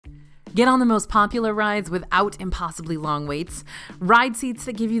Get on the most popular rides without impossibly long waits. Ride seats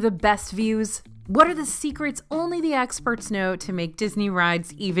that give you the best views. What are the secrets only the experts know to make Disney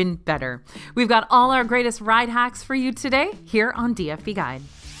rides even better? We've got all our greatest ride hacks for you today here on DFB Guide.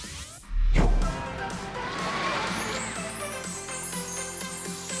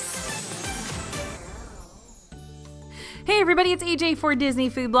 Hey everybody, it's AJ for Disney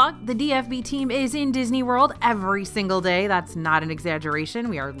Food Blog. The DFB team is in Disney World every single day. That's not an exaggeration.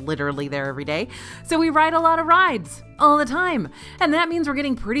 We are literally there every day. So we ride a lot of rides all the time. And that means we're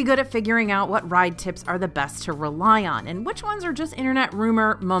getting pretty good at figuring out what ride tips are the best to rely on and which ones are just internet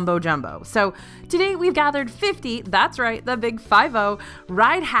rumor mumbo jumbo. So today we've gathered 50, that's right, the big 50,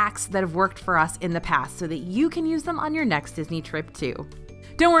 ride hacks that have worked for us in the past so that you can use them on your next Disney trip too.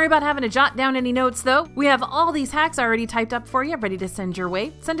 Don't worry about having to jot down any notes though. We have all these hacks already typed up for you, ready to send your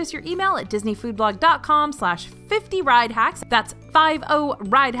way. Send us your email at disneyfoodblog.com/50ridehacks. That's 50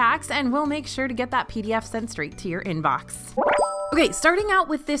 ride hacks, and we'll make sure to get that PDF sent straight to your inbox. Okay, starting out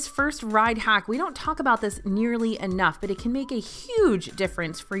with this first ride hack, we don't talk about this nearly enough, but it can make a huge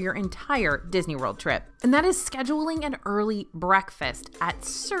difference for your entire Disney World trip. And that is scheduling an early breakfast at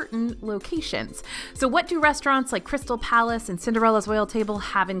certain locations. So what do restaurants like Crystal Palace and Cinderella's Royal Table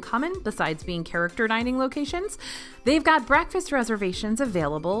have in common besides being character dining locations? They've got breakfast reservations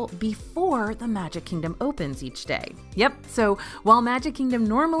available before the Magic Kingdom opens each day. Yep, so while Magic Kingdom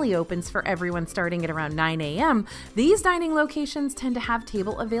normally opens for everyone starting at around 9 a.m., these dining locations tend to have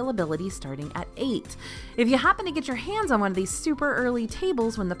table availability starting at 8. If you happen to get your hands on one of these super early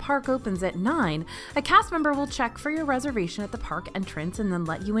tables when the park opens at 9, a cast member will check for your reservation at the park entrance and then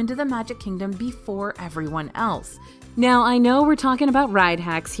let you into the Magic Kingdom before everyone else. Now, I know we're talking about ride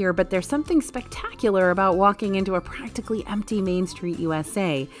hacks here, but there's something spectacular about walking into a practically empty Main Street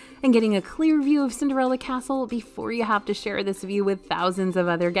USA and getting a clear view of Cinderella Castle before you have to share this view with thousands of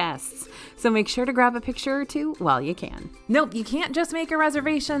other guests. So make sure to grab a picture or two while you can. Nope, you can't just make a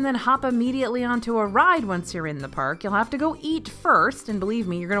reservation then hop immediately onto a ride once you're in the park. You'll have to go eat first, and believe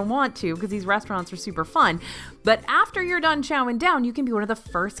me, you're going to want to because these restaurants are super fun. But after you're done chowing down, you can be one of the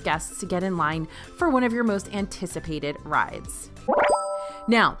first guests to get in line for one of your most anticipated rides.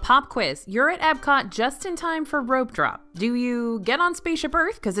 Now, pop quiz. You're at Epcot just in time for rope drop. Do you get on Spaceship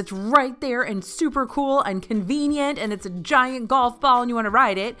Earth because it's right there and super cool and convenient and it's a giant golf ball and you want to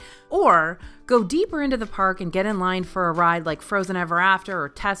ride it? Or go deeper into the park and get in line for a ride like Frozen Ever After or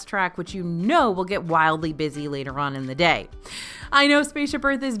Test Track, which you know will get wildly busy later on in the day. I know Spaceship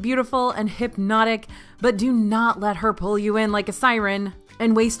Earth is beautiful and hypnotic, but do not let her pull you in like a siren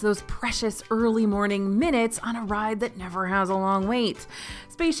and waste those precious early morning minutes on a ride that never has a long wait.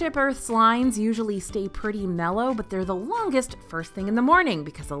 Spaceship Earth's lines usually stay pretty mellow, but they're the longest first thing in the morning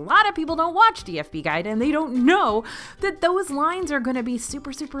because a lot of people don't watch DFB Guide and they don't know that those lines are going to be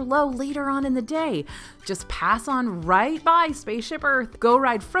super, super low later on in the day. Just pass on right by Spaceship Earth. Go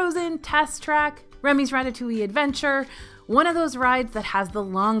ride Frozen, Test Track, Remy's Ratatouille Adventure, one of those rides that has the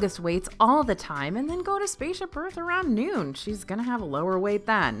longest waits all the time, and then go to Spaceship Earth around noon. She's gonna have a lower wait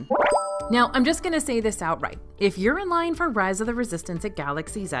then. Now, I'm just gonna say this outright. If you're in line for Rise of the Resistance at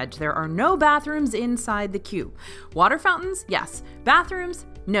Galaxy's Edge, there are no bathrooms inside the queue. Water fountains? Yes. Bathrooms?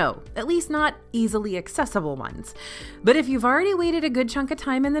 No, at least not easily accessible ones. But if you've already waited a good chunk of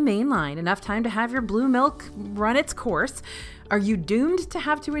time in the main line, enough time to have your blue milk run its course, are you doomed to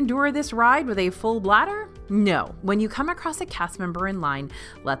have to endure this ride with a full bladder? No. When you come across a cast member in line,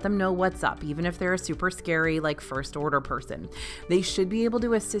 let them know what's up, even if they're a super scary, like first order person. They should be able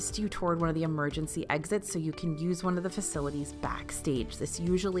to assist you toward one of the emergency exits so you can use one of the facilities backstage. This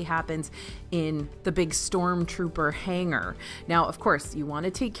usually happens in the big Stormtrooper hangar. Now, of course, you want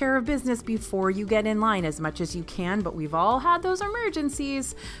to take care of business before you get in line as much as you can, but we've all had those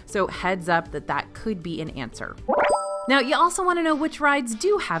emergencies, so heads up that that could be an answer. Now, you also want to know which rides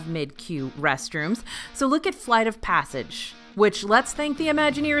do have mid-queue restrooms, so look at Flight of Passage, which let's thank the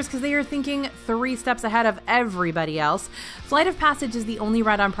Imagineers because they are thinking 3 steps ahead of everybody else. Flight of Passage is the only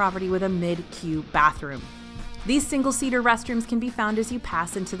ride on property with a mid-queue bathroom. These single-seater restrooms can be found as you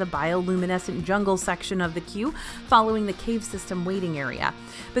pass into the bioluminescent jungle section of the queue, following the cave system waiting area.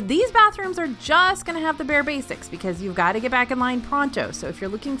 But these bathrooms are just going to have the bare basics because you've got to get back in line pronto. So if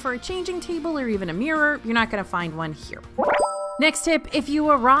you're looking for a changing table or even a mirror, you're not going to find one here. Next tip, if you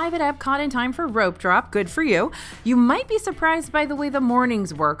arrive at Epcot in time for rope drop, good for you, you might be surprised by the way the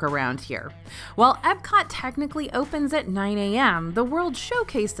mornings work around here. While Epcot technically opens at 9 a.m., the World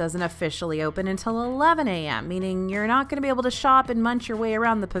Showcase doesn't officially open until 11 a.m., meaning you're not going to be able to shop and munch your way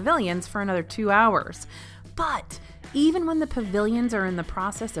around the pavilions for another 2 hours. But even when the pavilions are in the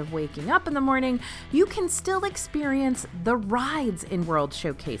process of waking up in the morning, you can still experience the rides in World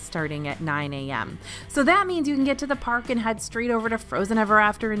Showcase starting at 9 a.m. So that means you can get to the park and head straight over to Frozen Ever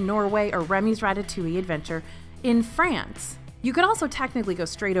After in Norway or Remy's Ratatouille Adventure in France. You could also technically go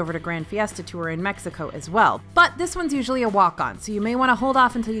straight over to Grand Fiesta Tour in Mexico as well, but this one's usually a walk-on, so you may want to hold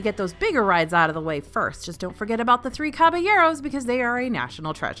off until you get those bigger rides out of the way first. Just don't forget about the 3 Caballeros because they are a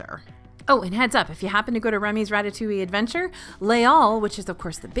national treasure. Oh, and heads up, if you happen to go to Remy's Ratatouille Adventure, Les Halles, which is of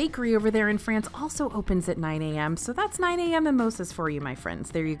course the bakery over there in France, also opens at 9 a.m. So that's 9 a.m. mimosas for you, my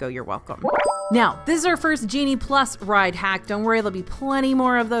friends. There you go, you're welcome. Now, this is our first Genie Plus ride hack. Don't worry, there'll be plenty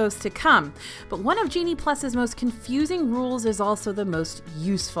more of those to come. But one of Genie Plus's most confusing rules is also the most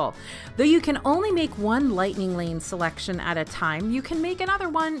useful. Though you can only make one lightning lane selection at a time, you can make another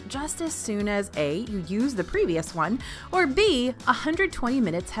one just as soon as A, you use the previous one, or B, 120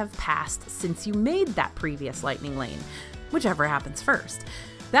 minutes have passed since you made that previous lightning lane, whichever happens first.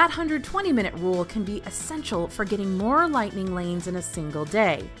 That 120-minute rule can be essential for getting more lightning lanes in a single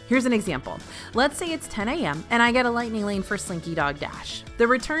day. Here's an example. Let's say it's 10 a.m. and I get a lightning lane for Slinky Dog Dash. The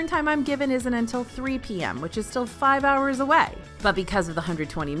return time I'm given isn't until 3 p.m., which is still 5 hours away. But because of the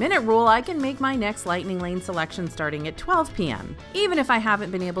 120-minute rule, I can make my next lightning lane selection starting at 12 p.m., even if I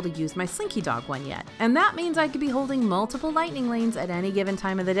haven't been able to use my Slinky Dog one yet. And that means I could be holding multiple lightning lanes at any given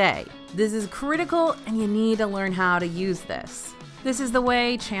time of the day. This is critical, and you need to learn how to use this. This is the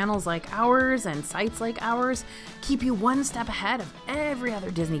way channels like ours and sites like ours keep you one step ahead of every other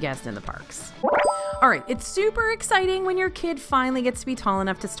Disney guest in the parks. All right, it's super exciting when your kid finally gets to be tall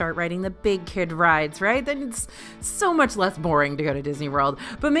enough to start riding the big kid rides, right? Then it's so much less boring to go to Disney World.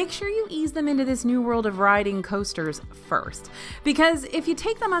 But make sure you ease them into this new world of riding coasters first. Because if you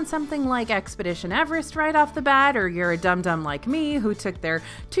take them on something like Expedition Everest right off the bat, or you're a dum-dum like me who took their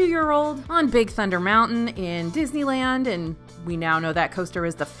 2-year-old on Big Thunder Mountain in Disneyland, and we now know that coaster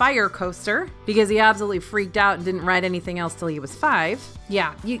is the Fire Coaster because he absolutely freaked out and didn't ride anything else till he was 5.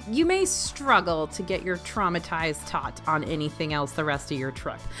 Yeah, you may struggle to get your traumatized tot on anything else the rest of your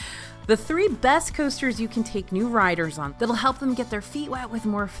trip. The 3 best coasters you can take new riders on that'll help them get their feet wet with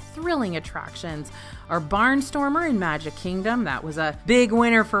more thrilling attractions are Barnstormer in Magic Kingdom. That was a big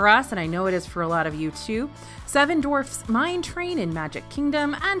winner for us, and I know it is for a lot of you too. Seven Dwarfs Mine Train in Magic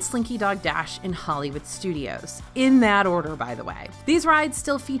Kingdom, and Slinky Dog Dash in Hollywood Studios. In that order, by the way. These rides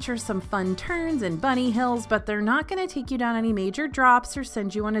still feature some fun turns and bunny hills, but they're not going to take you down any major drops or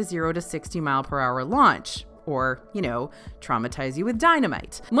send you on a 0 to 60 mile per hour launch. Or, traumatize you with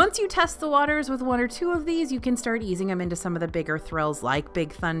dynamite. Once you test the waters with 1 or 2 of these, you can start easing them into some of the bigger thrills like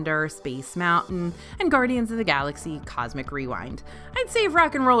Big Thunder, Space Mountain, and Guardians of the Galaxy Cosmic Rewind. I'd save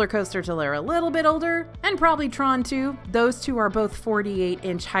Rock and Roller Coaster till they're a little bit older, and probably Tron 2. Those 2 are both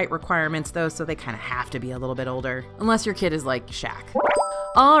 48-inch height requirements though, so they kind of have to be a little bit older, unless your kid is like Shaq.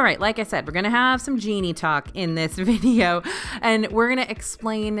 All right, like I said, we're gonna have some Genie talk in this video, and we're gonna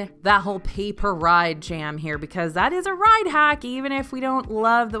explain that whole pay-per-ride jam here, because that is a ride hack, even if we don't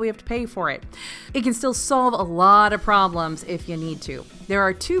love that we have to pay for it. It can still solve a lot of problems if you need to. There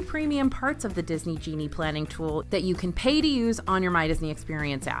are 2 premium parts of the Disney Genie planning tool that you can pay to use on your My Disney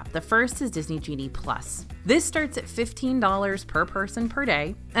Experience app. The first is Disney Genie Plus. This starts at $15 per person per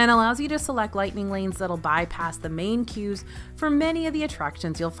day and allows you to select lightning lanes that'll bypass the main queues for many of the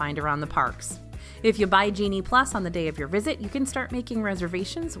attractions you'll find around the parks. If you buy Genie Plus on the day of your visit, you can start making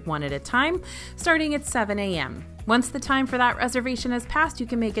reservations one at a time, starting at 7 a.m. Once the time for that reservation has passed, you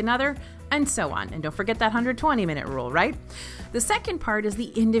can make another, and so on. And don't forget that 120-minute rule, right? The second part is the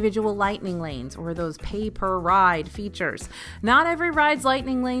individual lightning lanes, or those pay-per-ride features. Not every ride's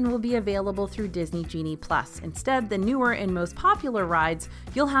lightning lane will be available through Disney Genie Plus. Instead, the newer and most popular rides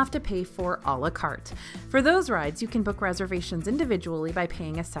you'll have to pay for a la carte. For those rides, you can book reservations individually by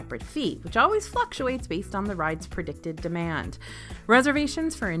paying a separate fee, which always fluctuates based on the ride's predicted demand.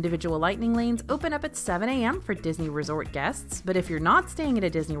 Reservations for individual lightning lanes open up at 7 a.m. for Disney Resort guests, but if you're not staying at a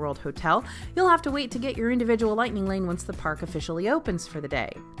Disney World hotel, you'll have to wait to get your individual lightning lane once the park officially opens for the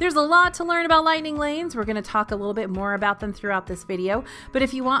day. There's a lot to learn about lightning lanes. We're going to talk a little bit more about them throughout this video, but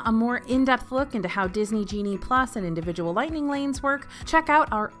if you want a more in-depth look into how Disney Genie Plus and individual lightning lanes work, check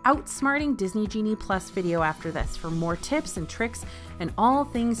out our Outsmarting Disney Genie Plus video after this for more tips and tricks and all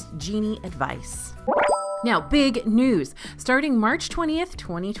things Genie advice. Now, big news. Starting March 20th,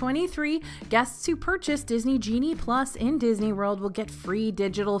 2023, guests who purchase Disney Genie Plus in Disney World will get free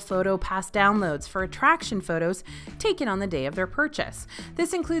digital photo pass downloads for attraction photos taken on the day of their purchase.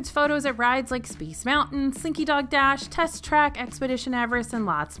 This includes photos at rides like Space Mountain, Slinky Dog Dash, Test Track, Expedition Everest, and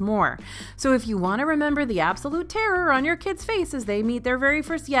lots more. So if you want to remember the absolute terror on your kid's face as they meet their very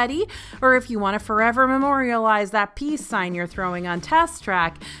first Yeti, or if you want to forever memorialize that peace sign you're throwing on Test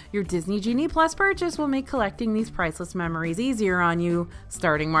Track, your Disney Genie Plus purchase will make collecting these priceless memories easier on you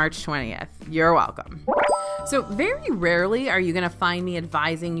starting March 20th. You're welcome. So very rarely are you going to find me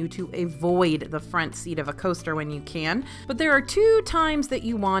advising you to avoid the front seat of a coaster when you can, but there are 2 times that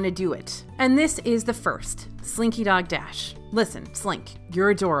you want to do it. And this is the first, Slinky Dog Dash. Listen, Slink, you're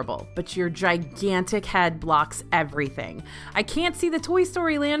adorable, but your gigantic head blocks everything. I can't see the Toy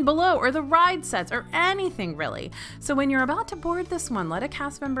Story Land below or the ride sets or anything really. So when you're about to board this one, let a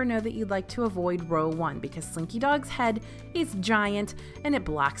cast member know that you'd like to avoid row 1 because Slinky Dog's head is giant and it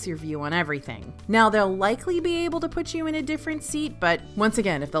blocks your view on everything. Now they'll likely be able to put you in a different seat, but once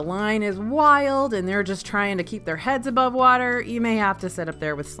again, if the line is wild and they're just trying to keep their heads above water, you may have to sit up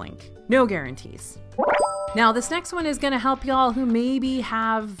there with Slink. No guarantees. Now, this next one is going to help y'all who maybe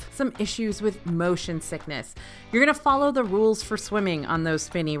have some issues with motion sickness. You're going to follow the rules for swimming on those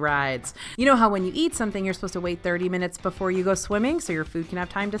spinny rides. You know how when you eat something, you're supposed to wait 30 minutes before you go swimming so your food can have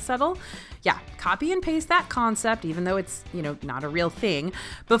time to settle? Yeah, copy and paste that concept, even though it's, not a real thing,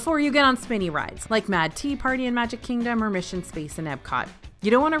 before you get on spinny rides, like Mad Tea Party in Magic Kingdom or Mission Space in Epcot. You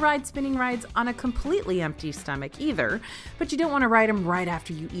don't want to ride spinning rides on a completely empty stomach either, but you don't want to ride them right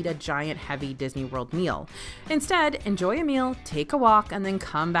after you eat a giant, heavy Disney World meal. Instead, enjoy a meal, take a walk, and then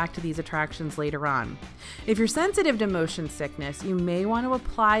come back to these attractions later on. If you're sensitive to motion sickness, you may want to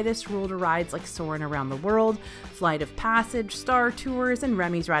apply this rule to rides like Soarin' Around the World, Flight of Passage, Star Tours, and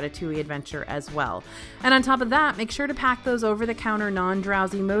Remy's Ratatouille Adventure as well. And on top of that, make sure to pack those over-the-counter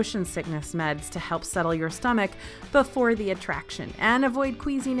non-drowsy motion sickness meds to help settle your stomach before the attraction and avoid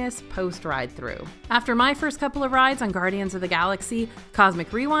queasiness post-ride through. After my first couple of rides on Guardians of the Galaxy,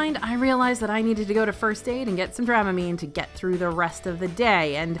 Cosmic Rewind, I realized that I needed to go to first aid and get some Dramamine to get through the rest of the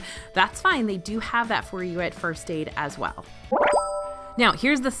day, and that's fine. They do have that for you at first aid as well. Now,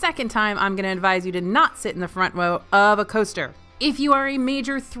 here's the second time I'm going to advise you to not sit in the front row of a coaster. If you are a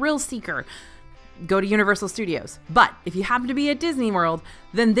major thrill seeker, go to Universal Studios. But if you happen to be at Disney World,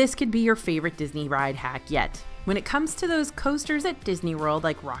 then this could be your favorite Disney ride hack yet. When it comes to those coasters at Disney World,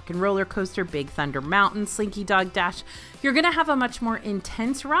 like Rock and Roller Coaster, Big Thunder Mountain, Slinky Dog Dash, you're going to have a much more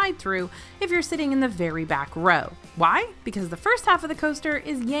intense ride through if you're sitting in the very back row. Why? Because the first half of the coaster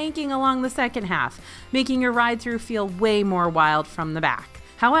is yanking along the second half, making your ride through feel way more wild from the back.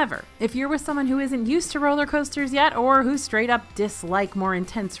 However, if you're with someone who isn't used to roller coasters yet or who straight up dislike more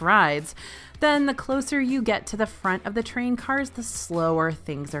intense rides, then the closer you get to the front of the train cars, the slower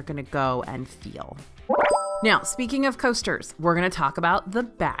things are going to go and feel. Now, speaking of coasters, we're going to talk about the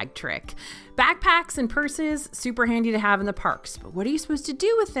bag trick. Backpacks and purses, super handy to have in the parks, but what are you supposed to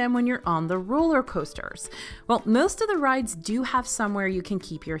do with them when you're on the roller coasters? Well, most of the rides do have somewhere you can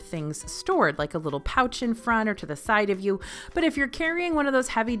keep your things stored, like a little pouch in front or to the side of you, but if you're carrying one of those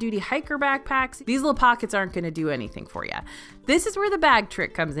heavy-duty hiker backpacks, these little pockets aren't going to do anything for you. This is where the bag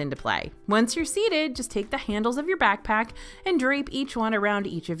trick comes into play. Once you're seated, just take the handles of your backpack and drape each one around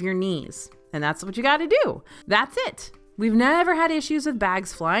each of your knees. And that's what you got to do. That's it. We've never had issues with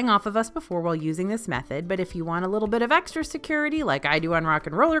bags flying off of us before while using this method, but if you want a little bit of extra security, like I do on Rock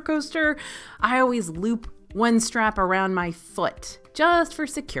and Roller Coaster, I always loop one strap around my foot, just for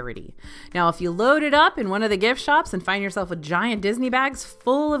security. Now, if you load it up in one of the gift shops and find yourself with giant Disney bags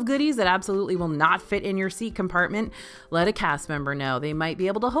full of goodies that absolutely will not fit in your seat compartment, let a cast member know. They might be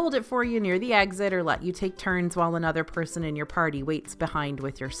able to hold it for you near the exit or let you take turns while another person in your party waits behind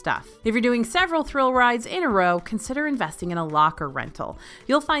with your stuff. If you're doing several thrill rides in a row, consider investing in a locker rental.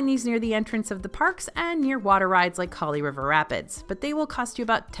 You'll find these near the entrance of the parks and near water rides like Holly River Rapids, but they will cost you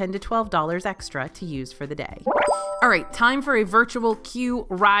about $10 to $12 extra to use for the day. All right, time for a virtual queue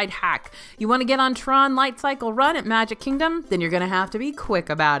ride hack. You want to get on Tron Light Cycle Run at Magic Kingdom? Then you're going to have to be quick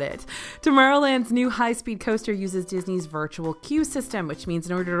about it. Tomorrowland's new high-speed coaster uses Disney's virtual queue system, which means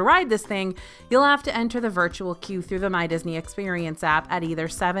in order to ride this thing, you'll have to enter the virtual queue through the My Disney Experience app at either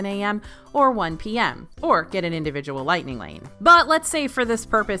 7 a.m. or 1 p.m., or get an individual lightning lane. But let's say for this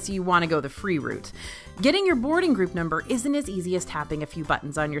purpose, you want to go the free route. Getting your boarding group number isn't as easy as tapping a few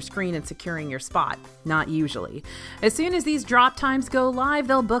buttons on your screen and securing your spot. Not usually. As soon as these drop times go live,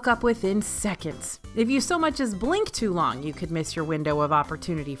 they'll book up within seconds. If you so much as blink too long, you could miss your window of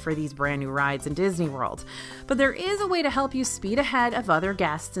opportunity for these brand new rides in Disney World. But there is a way to help you speed ahead of other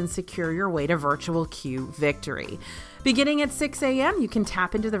guests and secure your way to virtual queue victory. Beginning at 6 a.m., you can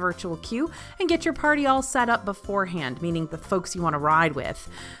tap into the virtual queue and get your party all set up beforehand, meaning the folks you want to ride with.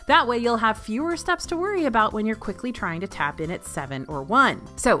 That way, you'll have fewer steps to worry about when you're quickly trying to tap in at 7 or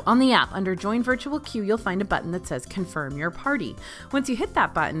 1. So, on the app, under Join Virtual Queue, you'll find a button that says Confirm Your Party. Once you hit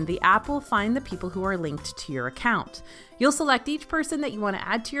that button, the app will find the people who are linked to your account. You'll select each person that you want to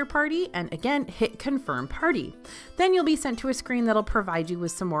add to your party and again, hit Confirm Party. Then you'll be sent to a screen that'll provide you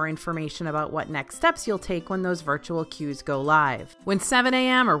with some more information about what next steps you'll take when those virtual queues go live. When 7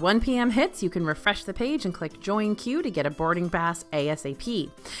 a.m. or 1 p.m. hits, you can refresh the page and click Join Queue to get a boarding pass ASAP.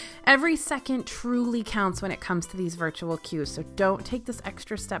 Every second truly counts when it comes to these virtual queues, so don't take this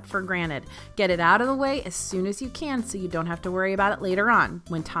extra step for granted. Get it out of the way as soon as you can so you don't have to worry about it later on,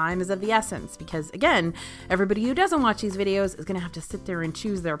 when time is of the essence, because again, everybody who doesn't watch these videos is going to have to sit there and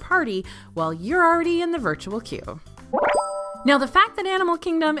choose their party while you're already in the virtual queue. Now, the fact that Animal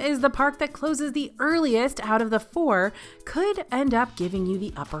Kingdom is the park that closes the earliest out of the 4 could end up giving you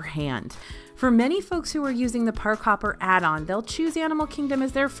the upper hand. For many folks who are using the Park Hopper add-on, they'll choose Animal Kingdom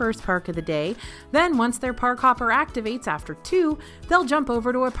as their first park of the day. Then, once their Park Hopper activates after 2, they'll jump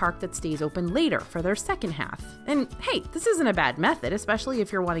over to a park that stays open later for their second half. And hey, this isn't a bad method, especially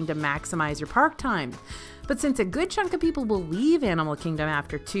if you're wanting to maximize your park time. But since a good chunk of people will leave Animal Kingdom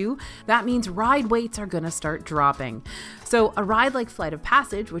after 2, that means ride waits are going to start dropping. So a ride like Flight of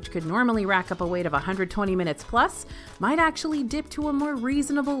Passage, which could normally rack up a wait of 120 minutes plus, might actually dip to a more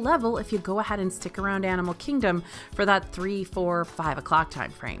reasonable level if you go ahead and stick around Animal Kingdom for that 3, 4, 5 o'clock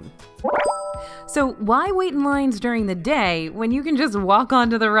time frame. So why wait in lines during the day when you can just walk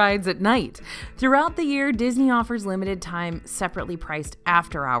onto the rides at night? Throughout the year, Disney offers limited time, separately priced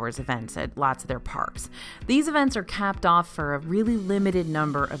after-hours events at lots of their parks. These events are capped off for a really limited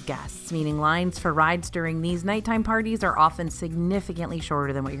number of guests, meaning lines for rides during these nighttime parties are often significantly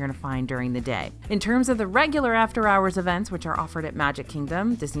shorter than what you're going to find during the day. In terms of the regular after-hours events, which are offered at Magic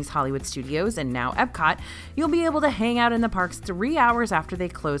Kingdom, Disney's Hollywood Studios, and now Epcot, you'll be able to hang out in the parks 3 hours after they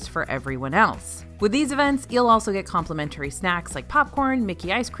close for everyone else. With these events, you'll also get complimentary snacks like popcorn,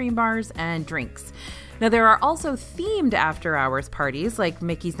 Mickey ice cream bars, and drinks. Now, there are also themed after-hours parties like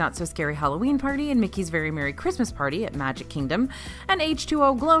Mickey's Not So Scary Halloween Party and Mickey's Very Merry Christmas Party at Magic Kingdom, and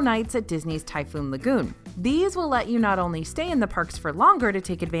H2O Glow Nights at Disney's Typhoon Lagoon. These will let you not only stay in the parks for longer to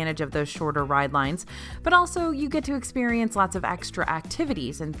take advantage of those shorter ride lines, but also you get to experience lots of extra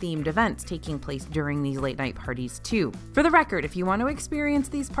activities and themed events taking place during these late-night parties too. For the record, if you want to experience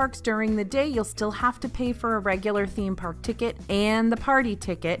these parks during the day, you'll still have to pay for a regular theme park ticket and the party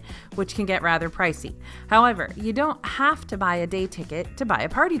ticket, which can get rather pricey. However, you don't have to buy a day ticket to buy a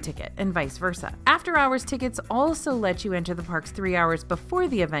party ticket, and vice versa. After-hours tickets also let you enter the parks 3 hours before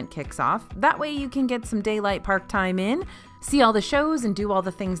the event kicks off. That way you can get some daylight park time in, see all the shows, and do all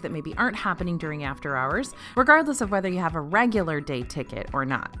the things that maybe aren't happening during after hours, regardless of whether you have a regular day ticket or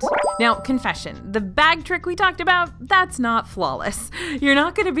not. Now, confession, the bag trick we talked about, that's not flawless. You're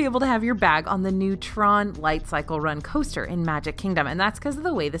not going to be able to have your bag on the new Tron Light Cycle Run coaster in Magic Kingdom, and that's because of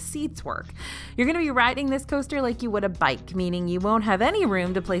the way the seats work. You're going to be riding this coaster like you would a bike, meaning you won't have any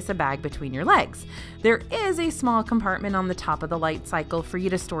room to place a bag between your legs. There is a small compartment on the top of the Light Cycle for you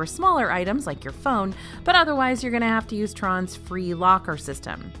to store smaller items like your phone, but otherwise you're going to have to use Tron's free locker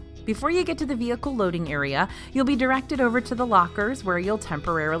system. Before you get to the vehicle loading area, you'll be directed over to the lockers where you'll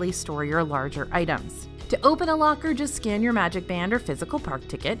temporarily store your larger items. To open a locker, just scan your Magic Band or physical park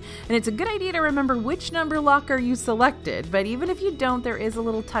ticket, and it's a good idea to remember which number locker you selected, but even if you don't, there is a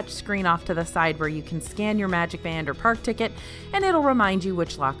little touch screen off to the side where you can scan your Magic Band or park ticket, and it'll remind you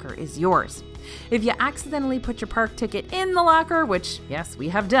which locker is yours. If you accidentally put your park ticket in the locker, which, yes, we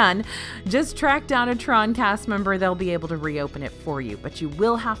have done, just track down a Tron cast member. They'll be able to reopen it for you, but you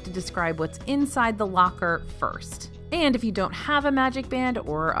will have to describe what's inside the locker first. And if you don't have a Magic Band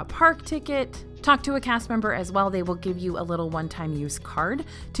or a park ticket, talk to a cast member as well. They will give you a little one-time use card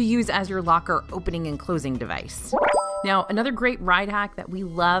to use as your locker opening and closing device. Now, another great ride hack that we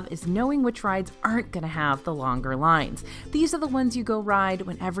love is knowing which rides aren't going to have the longer lines. These are the ones you go ride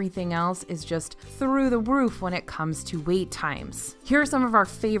when everything else is just through the roof when it comes to wait times. Here are some of our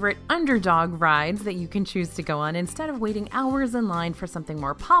favorite underdog rides that you can choose to go on instead of waiting hours in line for something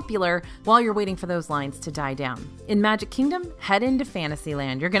more popular while you're waiting for those lines to die down. In Magic Kingdom, head into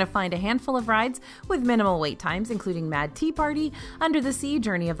Fantasyland. You're going to find a handful of rides with minimal wait times, including Mad Tea Party, Under the Sea,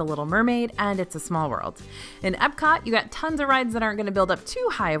 Journey of the Little Mermaid, and It's a Small World. In Epcot, you got tons of rides that aren't going to build up too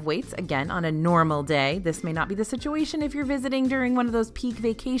high of waits, again, on a normal day. This may not be the situation if you're visiting during one of those peak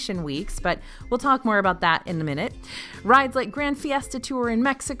vacation weeks, but we'll talk more about that in a minute. Rides like Grand Fiesta Tour in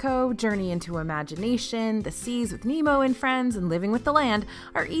Mexico, Journey into Imagination, The Seas with Nemo and Friends, and Living with the Land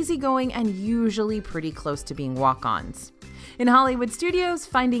are easygoing and usually pretty close to being walk-ons. In Hollywood Studios,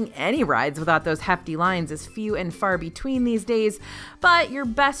 finding any rides without those hefty lines is few and far between these days, but your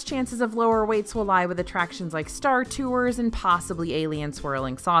best chances of lower waits will lie with attractions like Star Tours and possibly Alien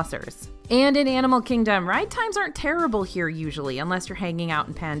Swirling Saucers. And in Animal Kingdom, ride times aren't terrible here usually, unless you're hanging out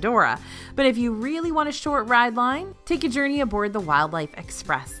in Pandora. But if you really want a short ride line, take a journey aboard the Wildlife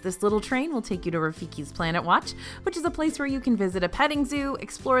Express. This little train will take you to Rafiki's Planet Watch, which is a place where you can visit a petting zoo,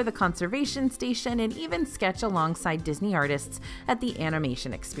 explore the conservation station, and even sketch alongside Disney artists at the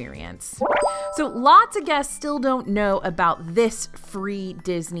animation experience. So lots of guests still don't know about this free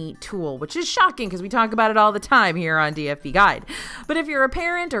Disney tool, which is shocking because we talk about it all the time here on DFB Guide. But if you're a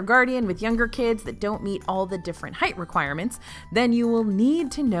parent or guardian with younger kids that don't meet all the different height requirements, then you will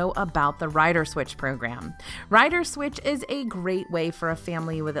need to know about the Rider Switch program. Rider Switch is a great way for a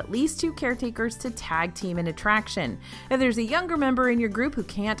family with at least 2 caretakers to tag team an attraction. If there's a younger member in your group who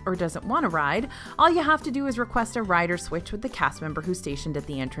can't or doesn't want to ride, all you have to do is request a Rider Switch with the cast member who's stationed at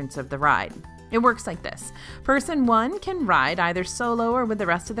the entrance of the ride. It works like this. Person 1 can ride either solo or with the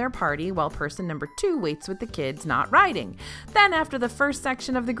rest of their party, while person number 2 waits with the kids not riding. Then after the first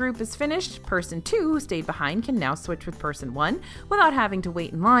section of the group is finished, person 2 who stayed behind can now switch with person 1 without having to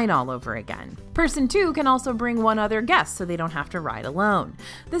wait in line all over again. Person 2 can also bring one other guest so they don't have to ride alone.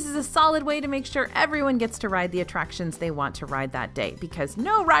 This is a solid way to make sure everyone gets to ride the attractions they want to ride that day, because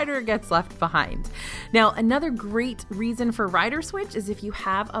no rider gets left behind. Now, another great reason for Rider Switch is if you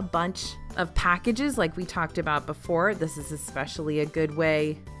have a bunch of packages like we talked about before. This is especially a good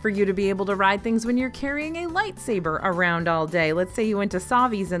way for you to be able to ride things when you're carrying a lightsaber around all day. Let's say you went to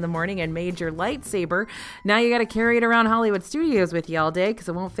Savi's in the morning and made your lightsaber. Now you got to carry it around Hollywood Studios with you all day because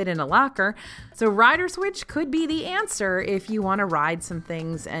it won't fit in a locker. So Rider Switch could be the answer if you want to ride some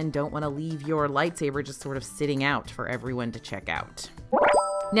things and don't want to leave your lightsaber just sort of sitting out for everyone to check out.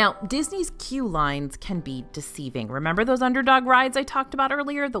 Now, Disney's queue lines can be deceiving. Remember those underdog rides I talked about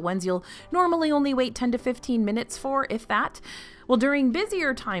earlier? The ones you'll normally only wait 10 to 15 minutes for, if that? Well, during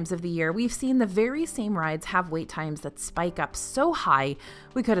busier times of the year, we've seen the very same rides have wait times that spike up so high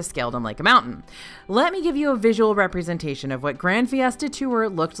we could have scaled them like a mountain. Let me give you a visual representation of what Grand Fiesta Tour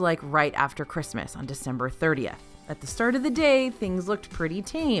looked like right after Christmas on December 30th. At the start of the day, things looked pretty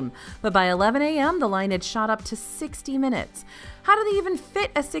tame, but by 11 a.m., the line had shot up to 60 minutes. How do they even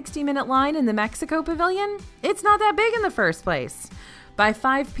fit a 60-minute line in the Mexico Pavilion? It's not that big in the first place. By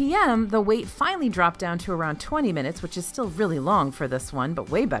 5 p.m., the wait finally dropped down to around 20 minutes, which is still really long for this one, but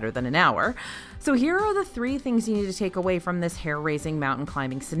way better than an hour. So here are the 3 things you need to take away from this hair-raising mountain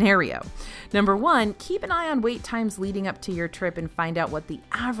climbing scenario. Number 1, keep an eye on wait times leading up to your trip and find out what the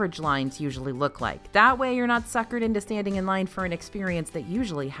average lines usually look like. That way you're not suckered into standing in line for an experience that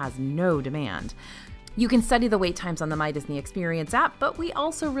usually has no demand. You can study the wait times on the My Disney Experience app, but we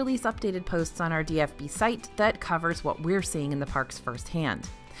also release updated posts on our DFB site that covers what we're seeing in the parks firsthand.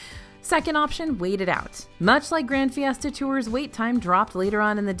 Second option, wait it out. Much like Grand Fiesta Tour's wait time dropped later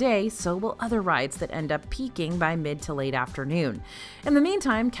on in the day, so will other rides that end up peaking by mid to late afternoon. In the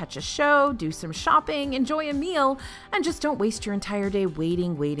meantime, catch a show, do some shopping, enjoy a meal, and just don't waste your entire day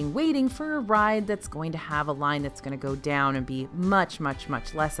waiting for a ride that's going to have a line that's going to go down and be much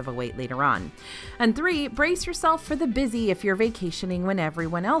less of a wait later on. And 3, brace yourself for the busy if you're vacationing when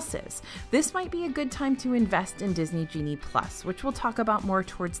everyone else is. This might be a good time to invest in Disney Genie Plus, which we'll talk about more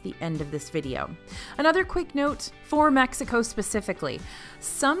towards the end of this video. Another quick note for Mexico specifically.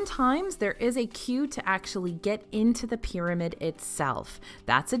 Sometimes there is a queue to actually get into the pyramid itself.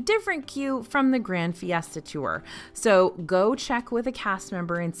 That's a different queue from the Grand Fiesta Tour. So go check with a cast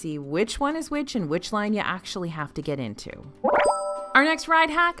member and see which one is which and which line you actually have to get into. Our next ride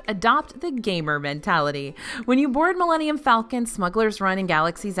hack, adopt the gamer mentality. When you board Millennium Falcon, Smuggler's Run, and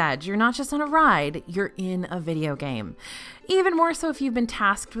Galaxy's Edge, you're not just on a ride, you're in a video game. Even more so if you've been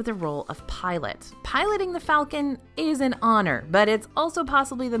tasked with the role of pilot. Piloting the Falcon is an honor, but it's also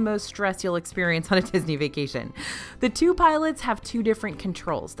possibly the most stress you'll experience on a Disney vacation. The two pilots have two different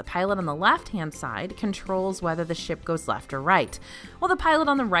controls. The pilot on the left-hand side controls whether the ship goes left or right, while the pilot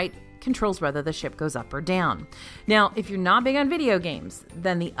on the right controls whether the ship goes up or down. Now, if you're not big on video games,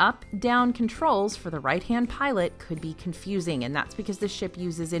 then the up-down controls for the right-hand pilot could be confusing, and that's because the ship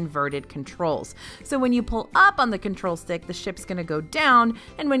uses inverted controls. So when you pull up on the control stick, the ship's going to go down,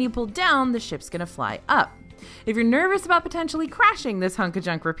 and when you pull down, the ship's going to fly up. If you're nervous about potentially crashing this hunk of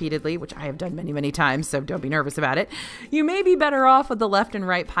junk repeatedly, which I have done many, many times, so don't be nervous about it, you may be better off with the left and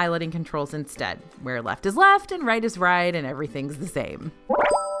right piloting controls instead, where left is left and right is right and everything's the same.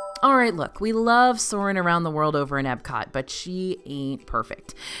 All right, look, we love Soarin' around the world over in Epcot, but she ain't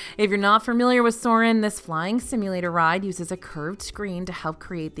perfect. If you're not familiar with Soarin', this flying simulator ride uses a curved screen to help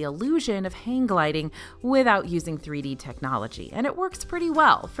create the illusion of hang gliding without using 3D technology, and it works pretty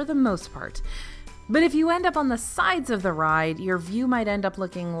well for the most part. But if you end up on the sides of the ride, your view might end up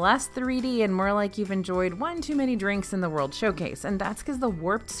looking less 3D and more like you've enjoyed one too many drinks in the World Showcase, and that's because the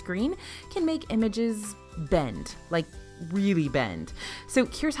warped screen can make images bend, like really bend. So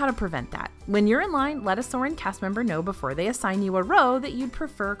here's how to prevent that. When you're in line, let a Soarin' cast member know before they assign you a row that you'd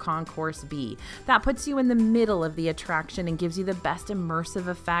prefer Concourse B. That puts you in the middle of the attraction and gives you the best immersive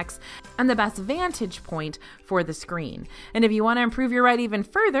effects and the best vantage point for the screen. And if you want to improve your ride even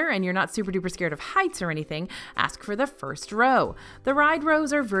further and you're not super duper scared of heights or anything, ask for the first row. The ride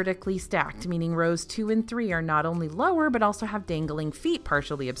rows are vertically stacked, meaning rows 2 and 3 are not only lower but also have dangling feet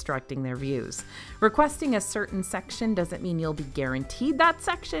partially obstructing their views. Requesting a certain section doesn't mean you'll be guaranteed that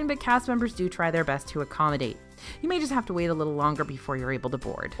section, but cast members do try their best to accommodate. You may just have to wait a little longer before you're able to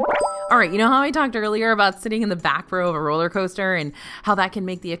board. All right, you know how I talked earlier about sitting in the back row of a roller coaster and how that can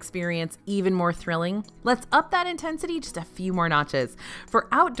make the experience even more thrilling? Let's up that intensity just a few more notches. For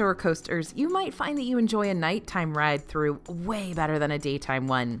outdoor coasters, you might find that you enjoy a nighttime ride through way better than a daytime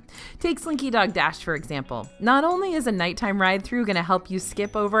one. Take Slinky Dog Dash, for example. Not only is a nighttime ride through going to help you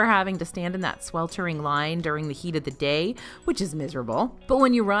skip over having to stand in that sweltering line during the heat of the day, which is miserable, but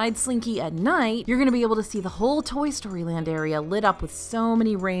when you ride Slinky at night, you're going to be able to see the whole Toy Story Land area lit up with so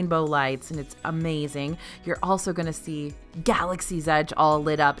many rainbow lights, and it's amazing. You're also going to see Galaxy's Edge all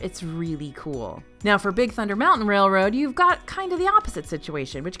lit up. It's really cool. Now for Big Thunder Mountain Railroad, you've got kind of the opposite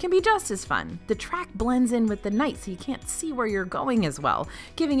situation, which can be just as fun. The track blends in with the night so you can't see where you're going as well,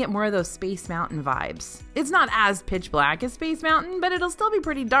 giving it more of those Space Mountain vibes. It's not as pitch black as Space Mountain, but it'll still be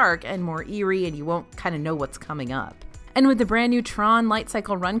pretty dark and more eerie, and you won't kind of know what's coming up. And with the brand new Tron Light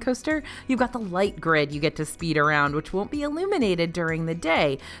Cycle Run Coaster, you've got the light grid you get to speed around, which won't be illuminated during the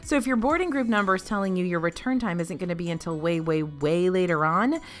day. So if your boarding group number is telling you your return time isn't going to be until way later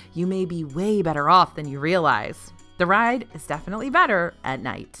on, you may be way better off than you realize. The ride is definitely better at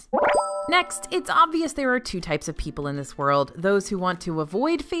night. Next, it's obvious there are two types of people in this world, those who want to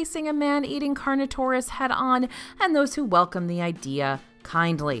avoid facing a man-eating Carnotaurus head-on, and those who welcome the idea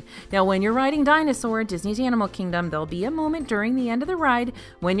kindly. Now, when you're riding Dinosaur at Disney's Animal Kingdom, there'll be a moment during the end of the ride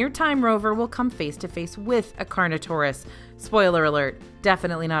when your Time Rover will come face to face with a Carnotaurus. Spoiler alert,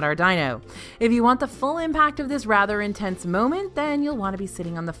 definitely not our dino. If you want the full impact of this rather intense moment, then you'll want to be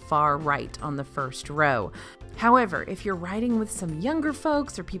sitting on the far right on the first row. However, if you're riding with some younger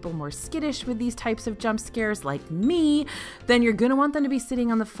folks or people more skittish with these types of jump scares like me, then you're going to want them to be sitting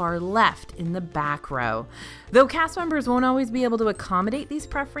on the far left in the back row. Though cast members won't always be able to accommodate these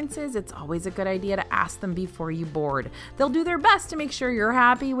preferences, it's always a good idea to ask them before you board. They'll do their best to make sure you're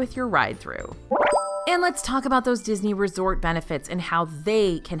happy with your ride through. And let's talk about those Disney resort benefits and how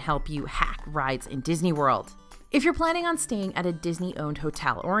they can help you hack rides in Disney World. If you're planning on staying at a Disney-owned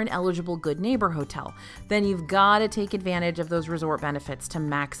hotel or an eligible Good Neighbor hotel, then you've got to take advantage of those resort benefits to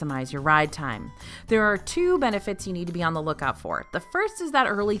maximize your ride time. There are two benefits you need to be on the lookout for. The first is that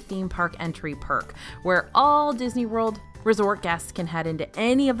early theme park entry perk, where all Disney World resort guests can head into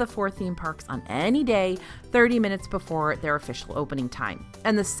any of the 4 theme parks on any day 30 minutes before their official opening time.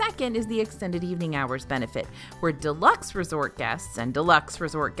 And the second is the extended evening hours benefit, where deluxe resort guests, and deluxe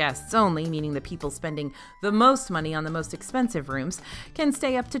resort guests only, meaning the people spending the most money on the most expensive rooms, can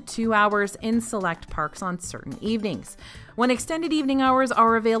stay up to 2 hours in select parks on certain evenings. When extended evening hours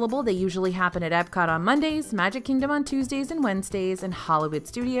are available, they usually happen at Epcot on Mondays, Magic Kingdom on Tuesdays and Wednesdays, and Hollywood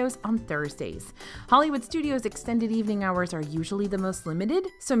Studios on Thursdays. Hollywood Studios' extended evening hours are usually the most limited,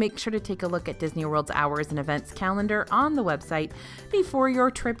 so make sure to take a look at Disney World's hours and events calendar on the website before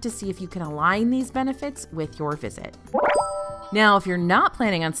your trip to see if you can align these benefits with your visit. Now, if you're not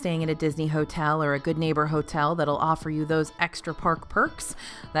planning on staying at a Disney hotel or a Good Neighbor hotel that'll offer you those extra park perks,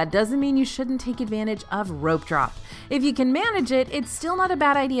 that doesn't mean you shouldn't take advantage of rope drop. If you can manage it, it's still not a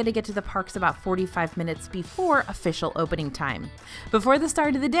bad idea to get to the parks about 45 minutes before official opening time. Before the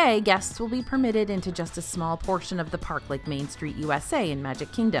start of the day, guests will be permitted into just a small portion of the park like Main Street USA in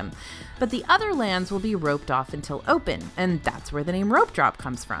Magic Kingdom, but the other lands will be roped off until open, and that's where the name rope drop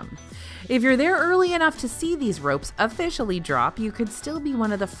comes from. If you're there early enough to see these ropes officially drop, you could still be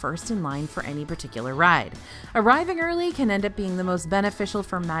one of the first in line for any particular ride. Arriving early can end up being the most beneficial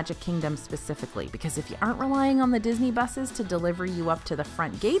for Magic Kingdom specifically, because if you aren't relying on the Disney buses to deliver you up to the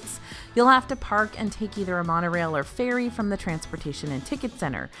front gates, you'll have to park and take either a monorail or ferry from the Transportation and Ticket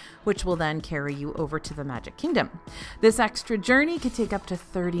Center, which will then carry you over to the Magic Kingdom. This extra journey could take up to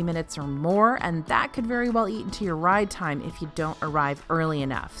 30 minutes or more, and that could very well eat into your ride time if you don't arrive early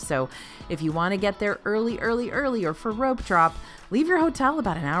enough. So if you want to get there early or for rope drop, leave your hotel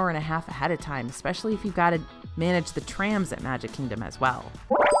about an hour and a half ahead of time, especially if you've got to manage the trams at Magic Kingdom as well.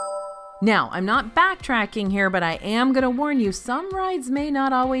 Now, I'm not backtracking here, but I am going to warn you, some rides may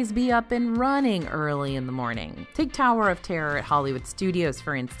not always be up and running early in the morning. Take Tower of Terror at Hollywood Studios,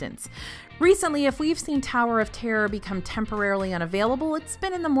 for instance. Recently, if we've seen Tower of Terror become temporarily unavailable, it's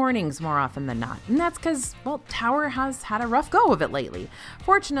been in the mornings more often than not. And that's because, well, Tower has had a rough go of it lately.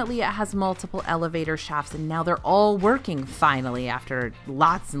 Fortunately, it has multiple elevator shafts, and now they're all working finally after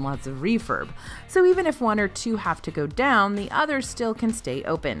lots and lots of refurb. So even if one or two have to go down, the others still can stay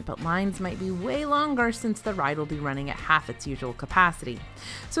open, but lines might be way longer since the ride will be running at half its usual capacity.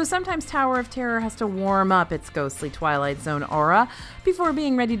 So sometimes Tower of Terror has to warm up its ghostly Twilight Zone aura before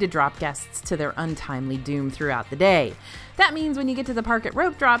being ready to drop guests to their untimely doom throughout the day. That means when you get to the park at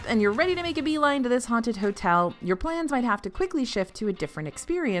rope drop and you're ready to make a beeline to this haunted hotel, your plans might have to quickly shift to a different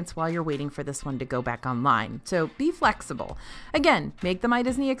experience while you're waiting for this one to go back online. So be flexible. Again, make the My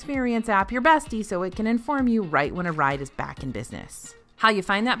Disney Experience app your bestie so it can inform you right when a ride is back in business. How you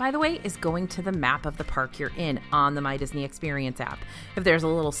find that, by the way, is going to the map of the park you're in on the My Disney Experience app. If there's a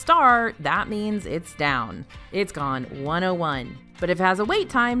little star, that means it's down. It's gone 101. But if it has a wait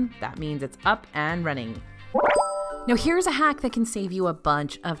time, that means it's up and running. Now here's a hack that can save you a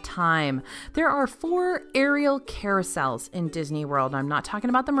bunch of time. There are 4 aerial carousels in Disney World. I'm not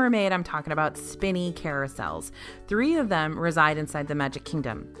talking about the mermaid, I'm talking about spinny carousels. 3 of them reside inside the Magic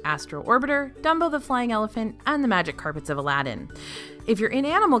Kingdom: Astro Orbiter, Dumbo the Flying Elephant, and the Magic Carpets of Aladdin. If you're in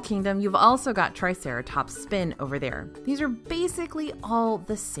Animal Kingdom, you've also got Triceratops Spin over there. These are basically all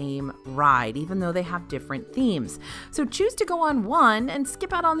the same ride, even though they have different themes. So choose to go on one and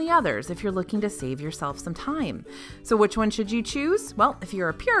skip out on the others if you're looking to save yourself some time. So which one should you choose? Well, if you're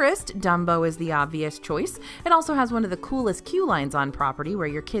a purist, Dumbo is the obvious choice. It also has one of the coolest queue lines on property where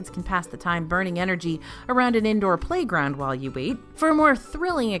your kids can pass the time burning energy around an indoor playground while you wait. For a more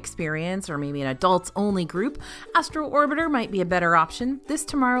thrilling experience, or maybe an adults-only group, Astro Orbiter might be a better option. This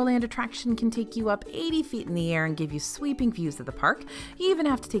Tomorrowland attraction can take you up 80 feet in the air and give you sweeping views of the park. You even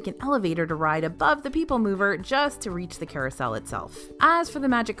have to take an elevator to ride above the People Mover just to reach the carousel itself. As for the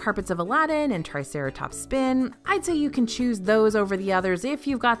Magic Carpets of Aladdin and Triceratops Spin, I'd say you can choose those over the others if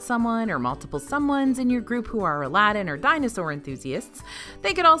you've got someone or multiple someones in your group who are Aladdin or dinosaur enthusiasts.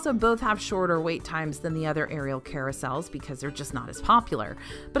 They could also both have shorter wait times than the other aerial carousels because they're just not as popular.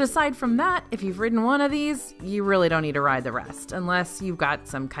 But aside from that, if you've ridden one of these, you really don't need to ride the rest, unless you've got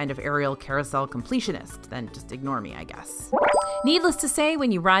some kind of aerial carousel completionist, then just ignore me, I guess. Needless to say,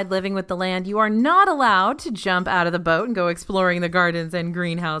 when you ride Living with the Land, you are not allowed to jump out of the boat and go exploring the gardens and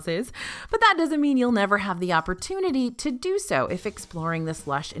greenhouses, but that doesn't mean you'll never have the opportunity to do so if exploring this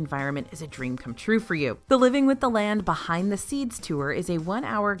lush environment is a dream come true for you. The Living with the Land Behind the Seeds tour is a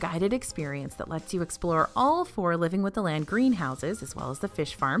 1-hour guided experience that lets you explore all 4 Living with the Land greenhouses, as well as the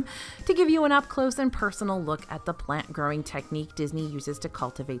fish farm, to give you an up-close and personal look at the plant growing technique Disney uses to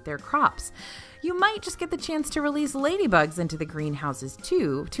cultivate their crops. You might just get the chance to release ladybugs into the greenhouses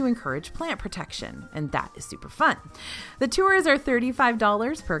too, to encourage plant protection, and that is super fun. The tours are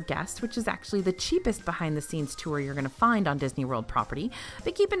 $35 per guest, which is actually the cheapest behind-the-scenes tour you're going to find on Disney World property,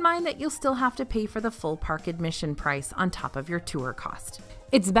 but keep in mind that you'll still have to pay for the full park admission price on top of your tour cost.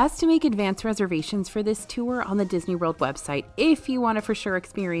 It's best to make advance reservations for this tour on the Disney World website if you want to for sure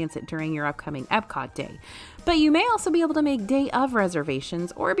experience it during your upcoming Epcot day. But you may also be able to make day of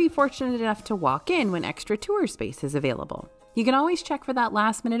reservations or be fortunate enough to walk in when extra tour space is available. You can always check for that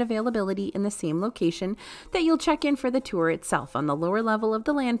last-minute availability in the same location that you'll check in for the tour itself on the lower level of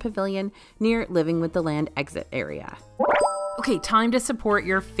the Land Pavilion near Living with the Land exit area. Okay, time to support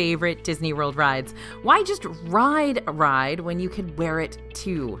your favorite Disney World rides. Why just ride a ride when you could wear it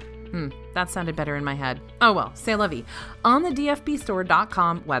too? That sounded better in my head. Oh well, c'est la vie. On the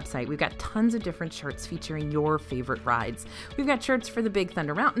dfbstore.com website, we've got tons of different shirts featuring your favorite rides. We've got shirts for the Big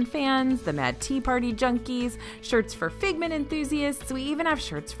Thunder Mountain fans, the Mad Tea Party junkies, shirts for Figment enthusiasts. We even have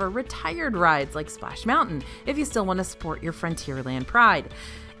shirts for retired rides like Splash Mountain, if you still want to support your Frontierland pride.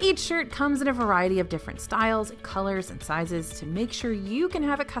 Each shirt comes in a variety of different styles, colors, and sizes to make sure you can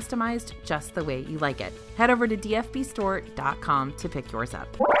have it customized just the way you like it. Head over to dfbstore.com to pick yours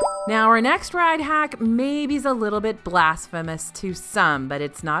up. Now, our next ride hack maybe is a little bit blasphemous to some, but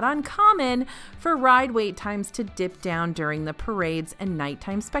it's not uncommon for ride wait times to dip down during the parades and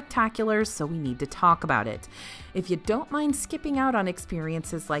nighttime spectaculars, so we need to talk about it. If you don't mind skipping out on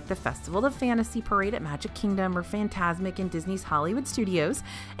experiences like the Festival of Fantasy Parade at Magic Kingdom or Fantasmic in Disney's Hollywood Studios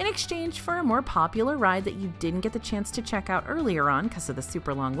in exchange for a more popular ride that you didn't get the chance to check out earlier on because of the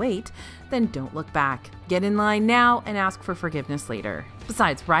super long wait, then don't look back. Get in line now and ask for forgiveness later.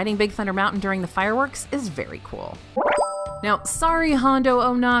 Besides, riding Big Thunder Mountain during the fireworks is very cool. Now, sorry Hondo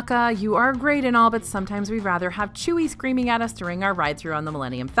Onaka, you are great and all, but sometimes we'd rather have Chewie screaming at us during our ride through on the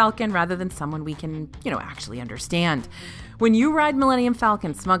Millennium Falcon rather than someone we can, actually understand. When you ride Millennium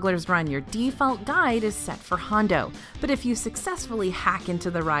Falcon Smuggler's Run, your default guide is set for Hondo, but if you successfully hack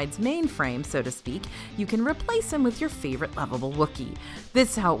into the ride's mainframe, so to speak, you can replace him with your favorite lovable Wookiee.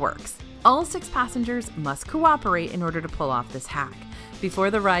 This is how it works. All 6 passengers must cooperate in order to pull off this hack.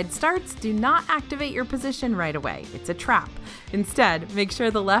 Before the ride starts, do not activate your position right away. It's a trap. Instead, make sure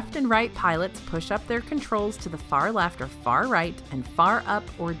the left and right pilots push up their controls to the far left or far right and far up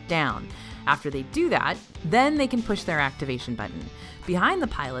or down. After they do that, then they can push their activation button. Behind the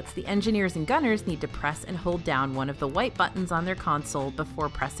pilots, the engineers and gunners need to press and hold down one of the white buttons on their console before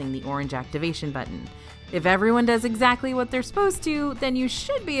pressing the orange activation button. If everyone does exactly what they're supposed to, then you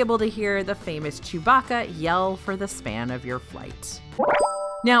should be able to hear the famous Chewbacca yell for the span of your flight.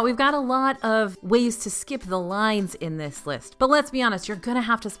 Now, we've got a lot of ways to skip the lines in this list, but let's be honest, you're gonna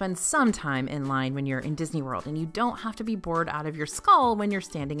have to spend some time in line when you're in Disney World, and you don't have to be bored out of your skull when you're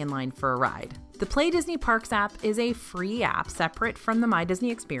standing in line for a ride. The Play Disney Parks app is a free app separate from the My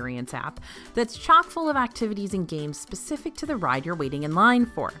Disney Experience app that's chock full of activities and games specific to the ride you're waiting in line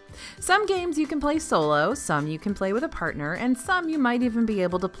for. Some games you can play solo, some you can play with a partner, and some you might even be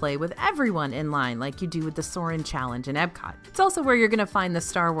able to play with everyone in line like you do with the Soarin' Challenge in Epcot. It's also where you're going to find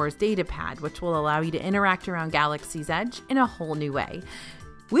the Star Wars datapad, which will allow you to interact around Galaxy's Edge in a whole new way.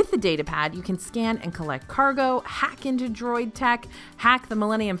 With the datapad, you can scan and collect cargo, hack into droid tech, hack the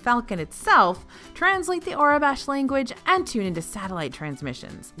Millennium Falcon itself, translate the Aurebesh language, and tune into satellite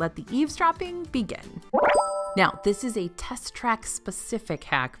transmissions. Let the eavesdropping begin. Now, this is a Test Track specific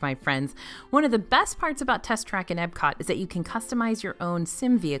hack, my friends. One of the best parts about Test Track in Epcot is that you can customize your own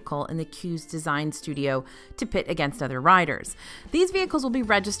sim vehicle in the Q's design studio to pit against other riders. These vehicles will be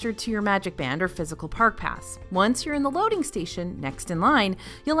registered to your Magic Band or physical park pass. Once you're in the loading station, next in line,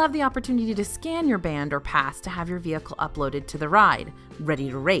 you'll have the opportunity to scan your band or pass to have your vehicle uploaded to the ride, ready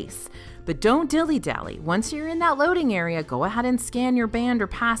to race. But don't dilly-dally. Once you're in that loading area, go ahead and scan your band or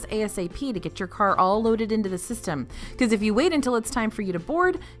pass ASAP to get your car all loaded into the system. Because if you wait until it's time for you to